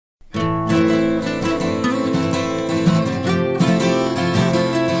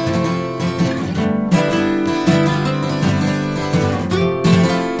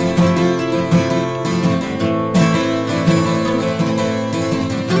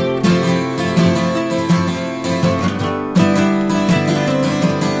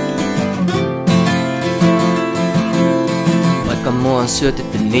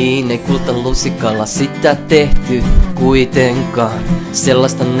syötetty niin, ei kultalusikalla sitä tehty kuitenkaan.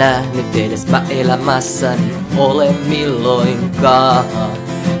 Sellaista nähnyt edes mä elämässäni ole milloinkaan.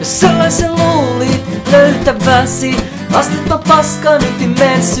 Jos sellaisen luulit löytäväsi, astit mä paskan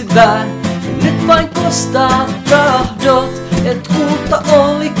ytimen syvään. Nyt vain kostaa tahdot, et uutta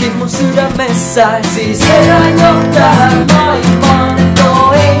olikin mun sydämessä. Siis herää jo tähän maailmaan, et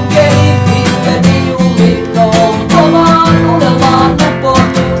oo enkeli Milleniumin. On kovaan unelmaan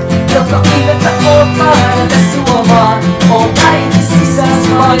uponnut, joka ihmettä oot päälle suomaan. On äiti sisäs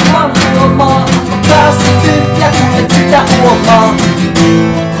maailman luomaa, pääsi tyhjä kun et sitä huomaa.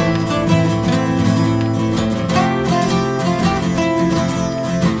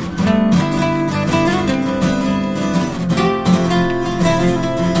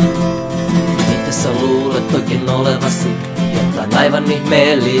 Sä luulet oikein olevasi jotain aivan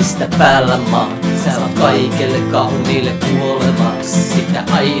ihmeellistä päällä maan. Sä oot kaikelle kauniille kuolemaksi, sitä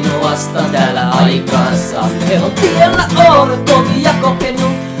ainoastaan täällä aikaansa. Elon tiellä oon kovia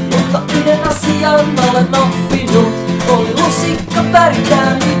kokenut, mutta yhden asian olen oppinut. Oli lusikka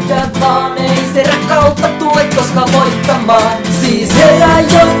pärjää mitä vaan, ei se rakkautta tule koskaan voittamaan. Siis herää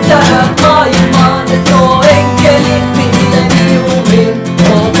jo tähän maailmaan, et oo enkeli Milleniumin.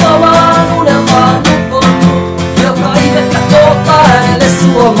 On kovaan unelmaan uponnut, joka ihmettä oot äänelle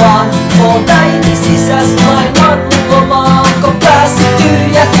suomaan. Oot äiti sisäs maailman luomaa, kun pääsit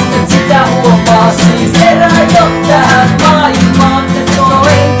tyhjä kun et sitä huomaa. Siis herää jo tähän maailmaan, et oo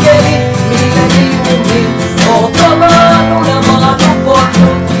enkeli Milleniumin. Oot kovaan unelmaan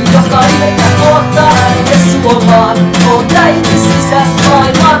uponnut, joka ihmettä oot äänelle suomaan. Oot äiti sisäs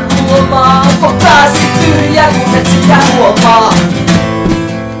maailman luomaa, kun pääsit tyhjä kun et sitä huomaa.